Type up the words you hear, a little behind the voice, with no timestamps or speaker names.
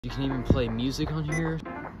You can even play music on here.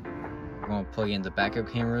 We're gonna plug in the backup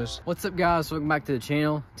cameras. What's up, guys? Welcome back to the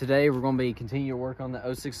channel. Today we're gonna be continuing to work on the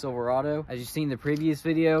 06 Silverado. As you've seen in the previous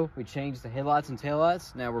video, we changed the headlights and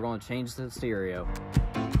taillights. Now we're gonna change the stereo.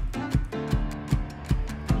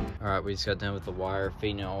 All right, we just got done with the wire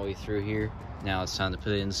feeding it all the way through here. Now it's time to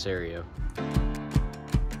put it in the stereo.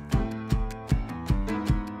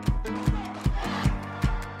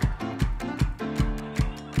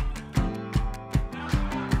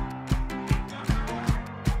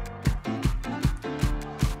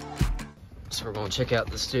 So we're gonna check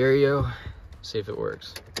out the stereo, see if it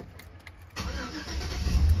works.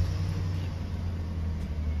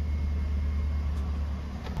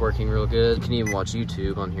 Working real good. You can even watch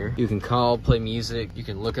YouTube on here. You can call, play music. You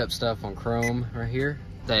can look up stuff on Chrome right here.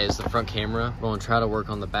 That is the front camera. We're gonna try to work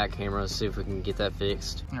on the back camera, see if we can get that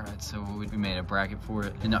fixed. All right, so we made a bracket for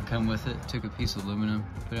it. Did not come with it. Took a piece of aluminum,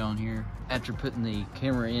 put it on here. After putting the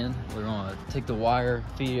camera in, we're gonna take the wire,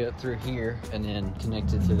 feed it up through here, and then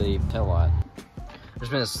connect it to the tail light. There's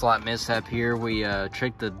been a slight mishap here. We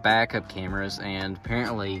tricked the backup cameras, and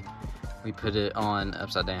apparently we put it on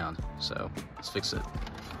upside down. So let's fix it.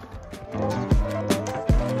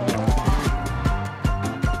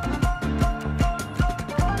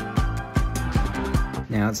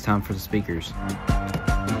 Now it's time for the speakers.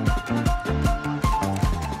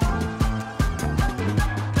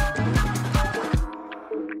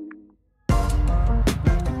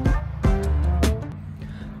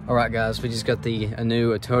 All right, guys, we just got a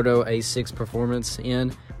new Atoto A6 Performance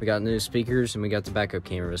in. We got new speakers and we got the backup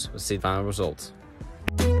cameras. Let's see the final results.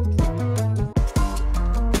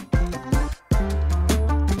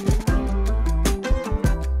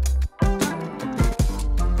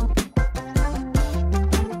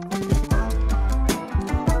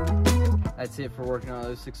 That's it for working on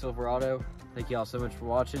the 06 Silverado. Thank you all so much for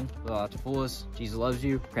watching. Out to fullest. Jesus loves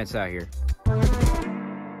you. Krantz out here.